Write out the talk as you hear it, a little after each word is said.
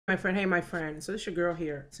my friend. So this your girl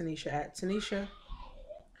here, Tanisha at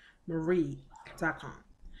TanishaMarie.com.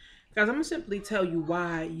 Guys, I'm gonna simply tell you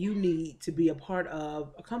why you need to be a part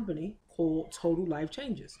of a company called Total Life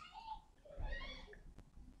Changes.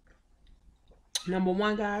 Number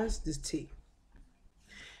one, guys, this tea.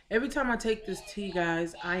 Every time I take this tea,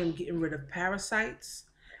 guys, I am getting rid of parasites.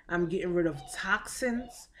 I'm getting rid of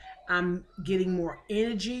toxins. I'm getting more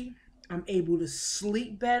energy. I'm able to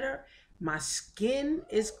sleep better. My skin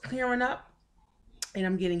is clearing up. And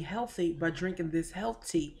I'm getting healthy by drinking this health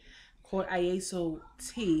tea called iaso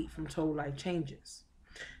tea from Total Life Changes.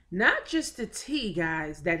 Not just the tea,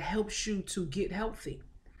 guys, that helps you to get healthy.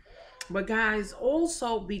 But guys,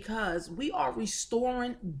 also because we are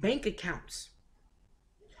restoring bank accounts.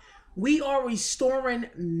 We are restoring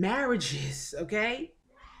marriages, okay?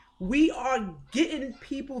 We are getting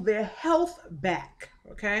people their health back,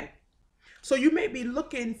 okay? So you may be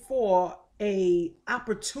looking for a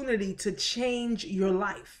opportunity to change your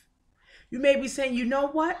life. You may be saying, you know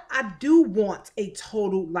what? I do want a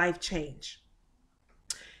total life change.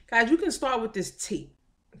 Guys, you can start with this tea,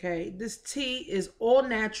 okay? This tea is all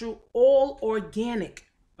natural, all organic,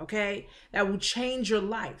 okay? That will change your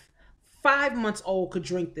life. 5 months old could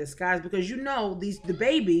drink this, guys, because you know the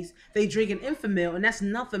babies, they drink an infant milk, and that's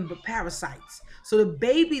nothing but parasites. So the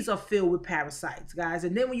babies are filled with parasites, guys.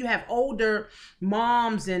 And then when you have older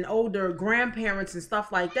moms and older grandparents and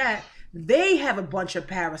stuff like that, they have a bunch of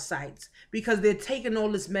parasites because they're taking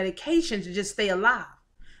all this medication to just stay alive,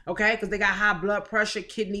 okay? Because they got high blood pressure,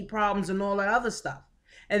 kidney problems, and all that other stuff.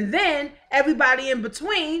 And then everybody in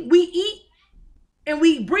between, we eat and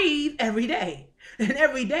we breathe every day. And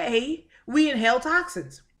every day, we inhale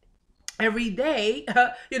toxins. Every day,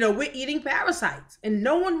 we're eating parasites. And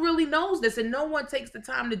no one really knows this, and no one takes the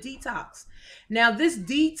time to detox. Now, this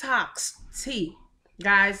detox tea,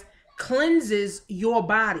 guys, cleanses your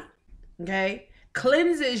body, okay?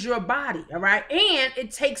 Cleanses your body, all right? And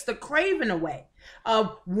it takes the craving away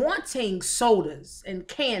of wanting sodas and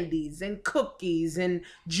candies and cookies and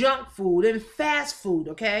junk food and fast food,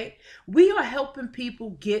 okay? We are helping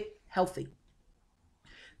people get healthy.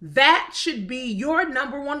 That should be your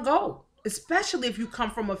number one goal, especially if you come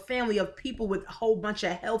from a family of people with a whole bunch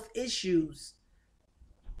of health issues.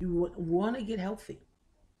 You want to get healthy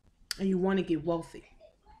and you want to get wealthy.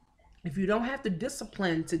 If you don't have the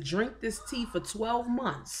discipline to drink this tea for 12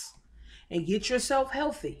 months and get yourself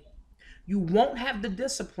healthy, you won't have the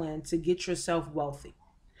discipline to get yourself wealthy.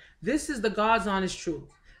 This is the God's honest truth.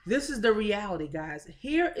 This is the reality, guys.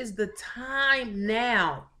 Here is the time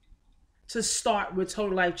now to start with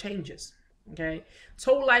Total Life Changes, okay?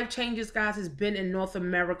 Total Life Changes, guys, has been in North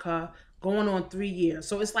America going on 3 years.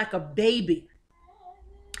 So it's like a baby,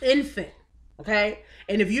 infant, okay?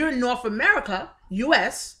 And if you're in North America,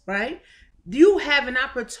 US, right, you have an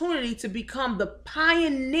opportunity to become the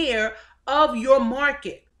pioneer of your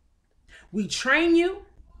market. We train you.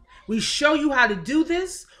 We show you how to do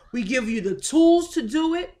this. We give you the tools to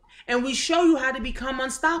do it. And we show you how to become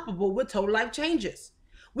unstoppable with Total Life Changes.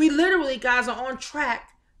 We literally, guys, are on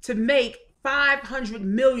track to make 500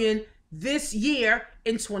 million this year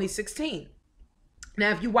in 2016.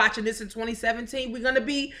 Now, if you're watching this in 2017, we're going to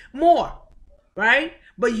be more, right?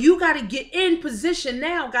 But you got to get in position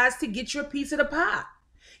now, guys, to get your piece of the pie.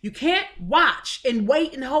 You can't watch and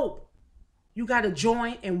wait and hope. You got to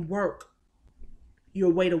join and work your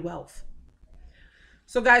way to wealth.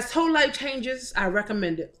 So, guys, Total Life Changes, I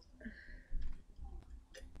recommend it.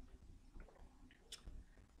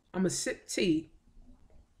 I'm going to sip tea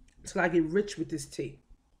until I get rich with this tea.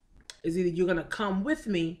 It's either you're going to come with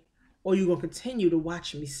me or you're going to continue to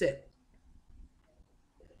watch me sip.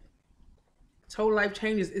 Total Life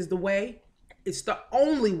Changes is the way. It's the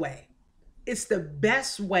only way. It's the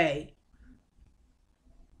best way.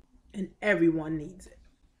 And everyone needs it.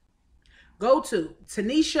 Go to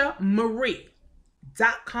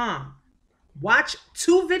TanishaMarie.com. Watch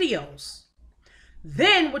 2 videos.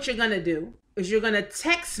 Then what you're going to do is you're going to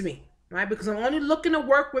text me, right? Because I'm only looking to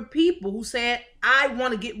work with people who said, I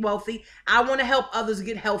want to get wealthy. I want to help others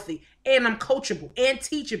get healthy. And I'm coachable and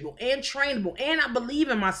teachable and trainable. And I believe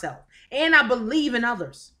in myself. And I believe in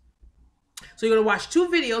others. So you're going to watch 2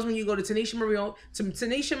 videos when you go to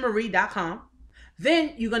TanishaMarie.com.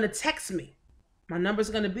 Then you're going to text me. My number's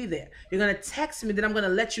going to be there. You're going to text me. Then I'm going to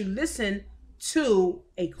let you listen to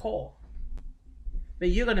a call. But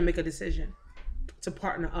you're going to make a decision to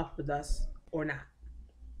partner up with us or not.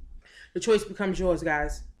 The choice becomes yours,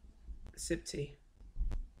 guys. Sip tea.